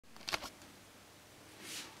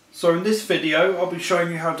So in this video I'll be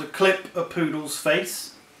showing you how to clip a poodle's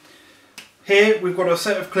face. Here we've got a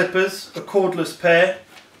set of clippers, a cordless pair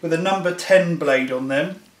with a number 10 blade on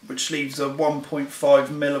them, which leaves a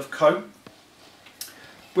 1.5mm of coat.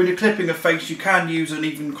 When you're clipping a face you can use an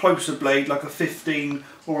even closer blade like a 15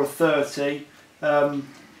 or a 30, but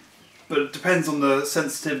it depends on the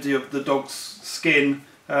sensitivity of the dog's skin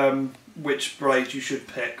which blade you should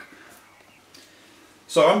pick.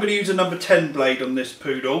 So I'm going to use a number 10 blade on this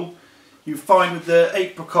poodle. You find with the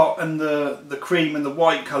apricot and the cream and the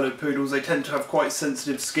white coloured poodles, they tend to have quite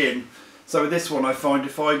sensitive skin. So with this one I find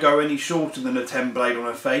if I go any shorter than a 10 blade on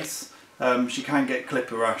her face, she can get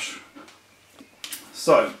clipper rash.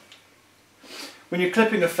 So, when you're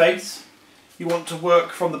clipping a face, you want to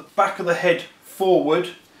work from the back of the head forward.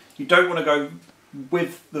 You don't want to go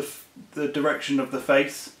with the direction of the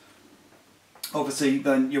face. Obviously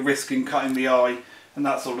then you're risking cutting the eye and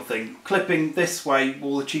that sort of thing. Clipping this way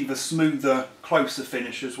will achieve a smoother, closer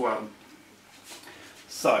finish as well.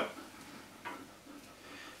 So,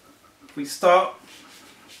 we start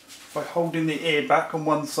by holding the ear back on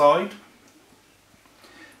one side,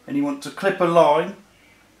 and you want to clip a line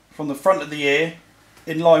from the front of the ear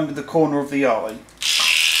in line with the corner of the eye.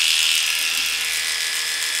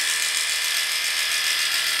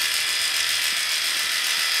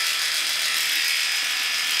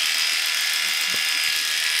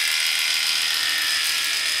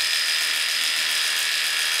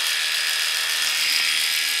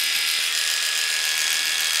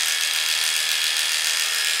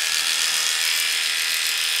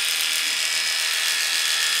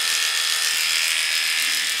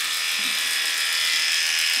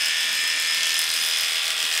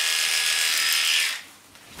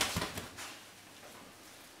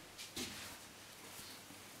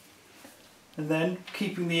 And then,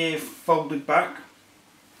 keeping the ear folded back,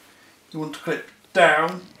 you want to clip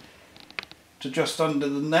down to just under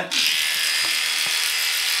the neck.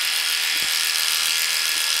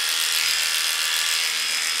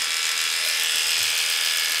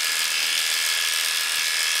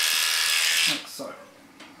 Like so.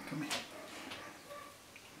 Come here.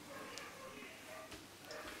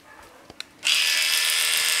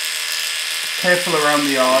 Careful around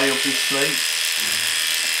the eye, obviously.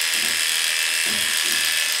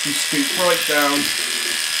 And scoop right down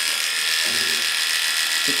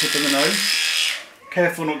the tip of the nose.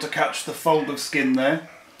 Careful not to catch the fold of skin there.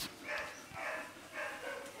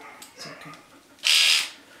 It's okay.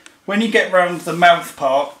 When you get round the mouth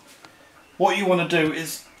part, what you want to do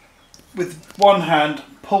is, with one hand,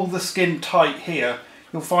 pull the skin tight here.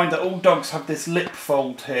 You'll find that all dogs have this lip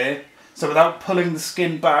fold here, so without pulling the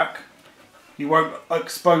skin back, you won't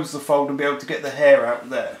expose the fold and be able to get the hair out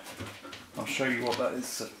there. I'll show you what that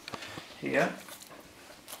is here.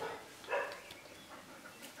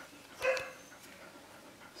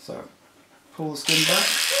 So, pull the skin back.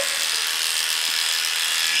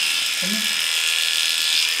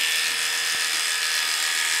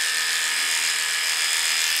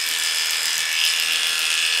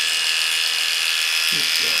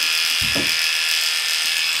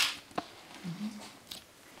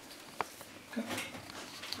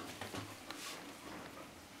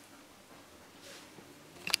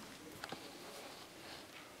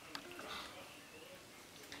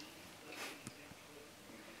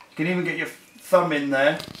 You can even get your thumb in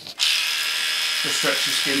there to stretch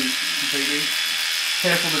the skin completely.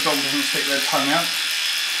 Careful the dog doesn't stick their tongue out.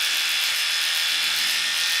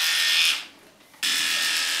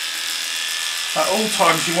 At all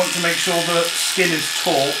times you want to make sure the skin is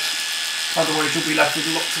taut, otherwise you'll be left with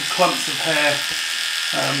lots of clumps of hair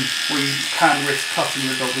where you can risk cutting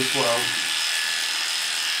the dog as well.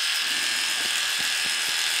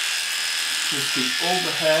 Just keep all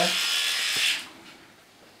the hair.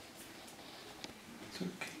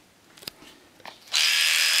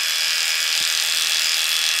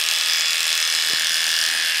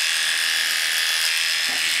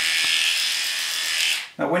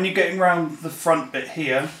 Now when you're getting round the front bit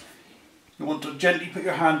here, you want to gently put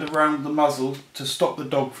your hand around the muzzle to stop the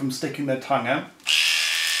dog from sticking their tongue out.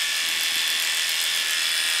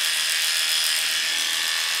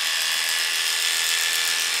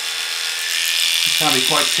 It can be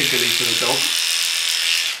quite tickly for the dog.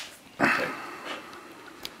 Okay.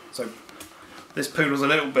 So this poodle's a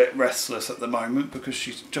little bit restless at the moment because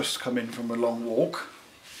she's just come in from a long walk.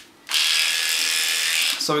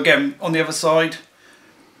 So again, on the other side,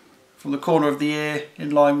 from the corner of the ear in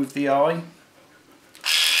line with the eye.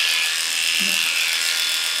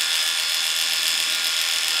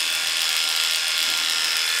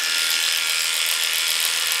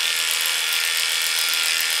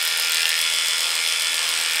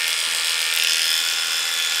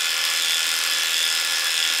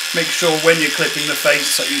 Make sure when you're clipping the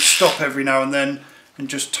face that you stop every now and then and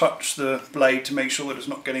just touch the blade to make sure that it's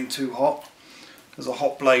not getting too hot, because a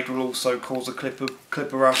hot blade will also cause a clipper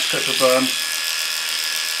rash, clipper burn.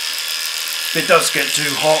 If it does get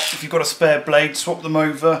too hot, if you've got a spare blade, swap them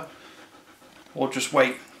over, or just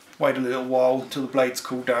wait a little while till the blades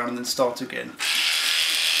cool down and then start again.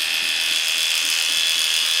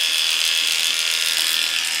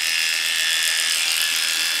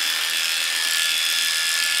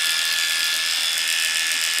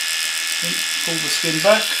 Pull the skin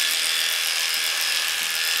back.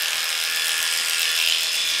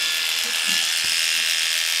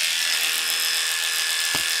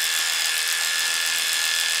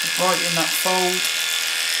 Right in that fold.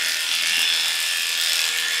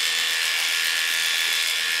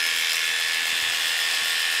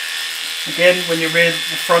 Again, when you're in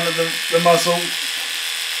the front of the muzzle,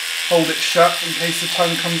 hold it shut in case the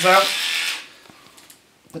tongue comes out.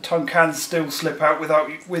 The tongue can still slip out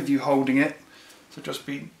with you holding it, so just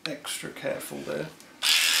be extra careful there.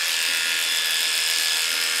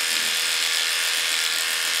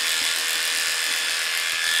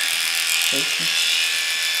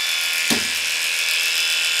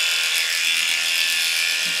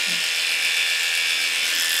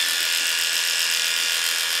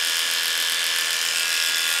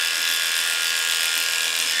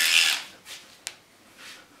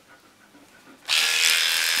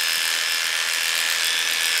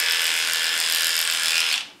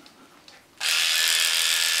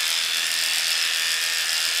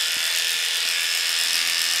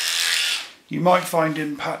 You might find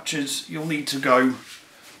in patches you'll need to go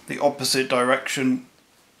the opposite direction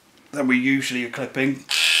than we usually are clipping.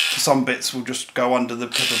 Some bits will just go under the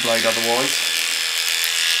clipper blade otherwise.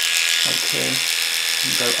 Okay,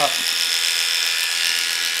 and go up.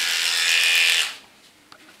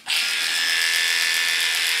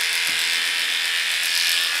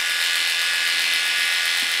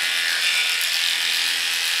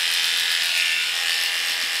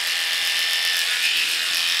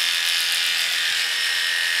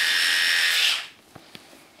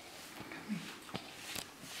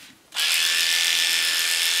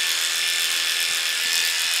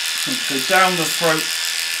 And go down the throat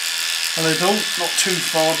a little, not too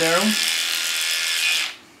far down.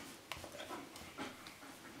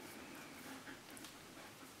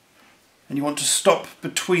 And you want to stop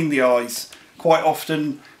between the eyes. Quite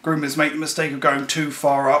often groomers make the mistake of going too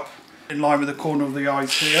far up, in line with the corner of the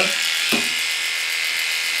eyes here.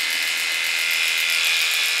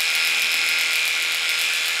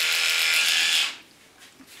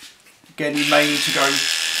 Again, you may need to go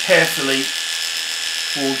carefully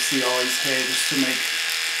towards the eyes here just to make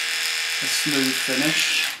a smooth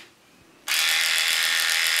finish.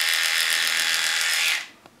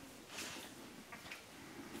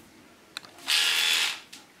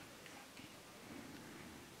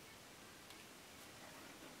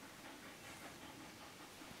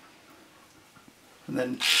 And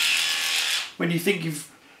then when you think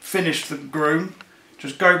you've finished the groom,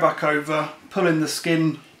 just go back over, pull in the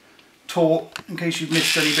skin taut in case you've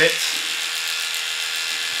missed any bits.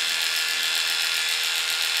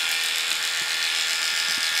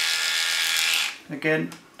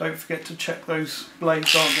 Again, don't forget to check those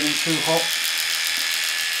blades aren't getting too hot.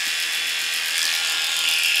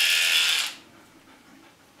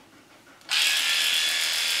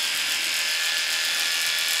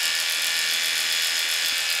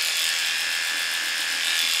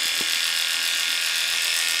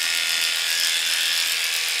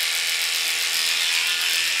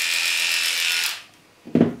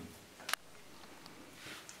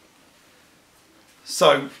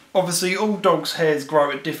 So, obviously all dogs' hairs grow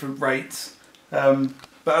at different rates, but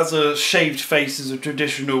as a shaved face is a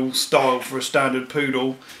traditional style for a standard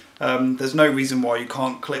poodle, there's no reason why you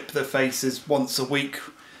can't clip their faces once a week.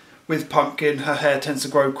 With Pumpkin, her hair tends to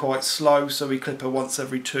grow quite slow, so we clip her once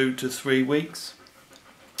every 2 to 3 weeks.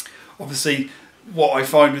 Obviously, what I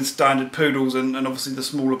find with standard poodles, and obviously the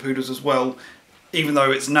smaller poodles as well, even though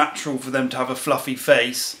it's natural for them to have a fluffy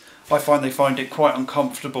face, I find they find it quite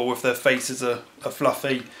uncomfortable if their faces are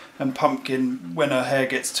fluffy. And Pumpkin, when her hair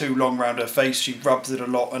gets too long around her face, she rubs it a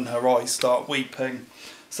lot and her eyes start weeping.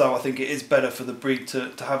 So I think it is better for the breed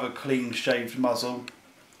to have a clean shaved muzzle.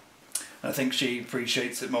 And I think she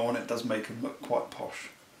appreciates it more, and it does make them look quite posh.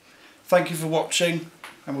 Thank you for watching,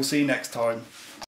 and we'll see you next time.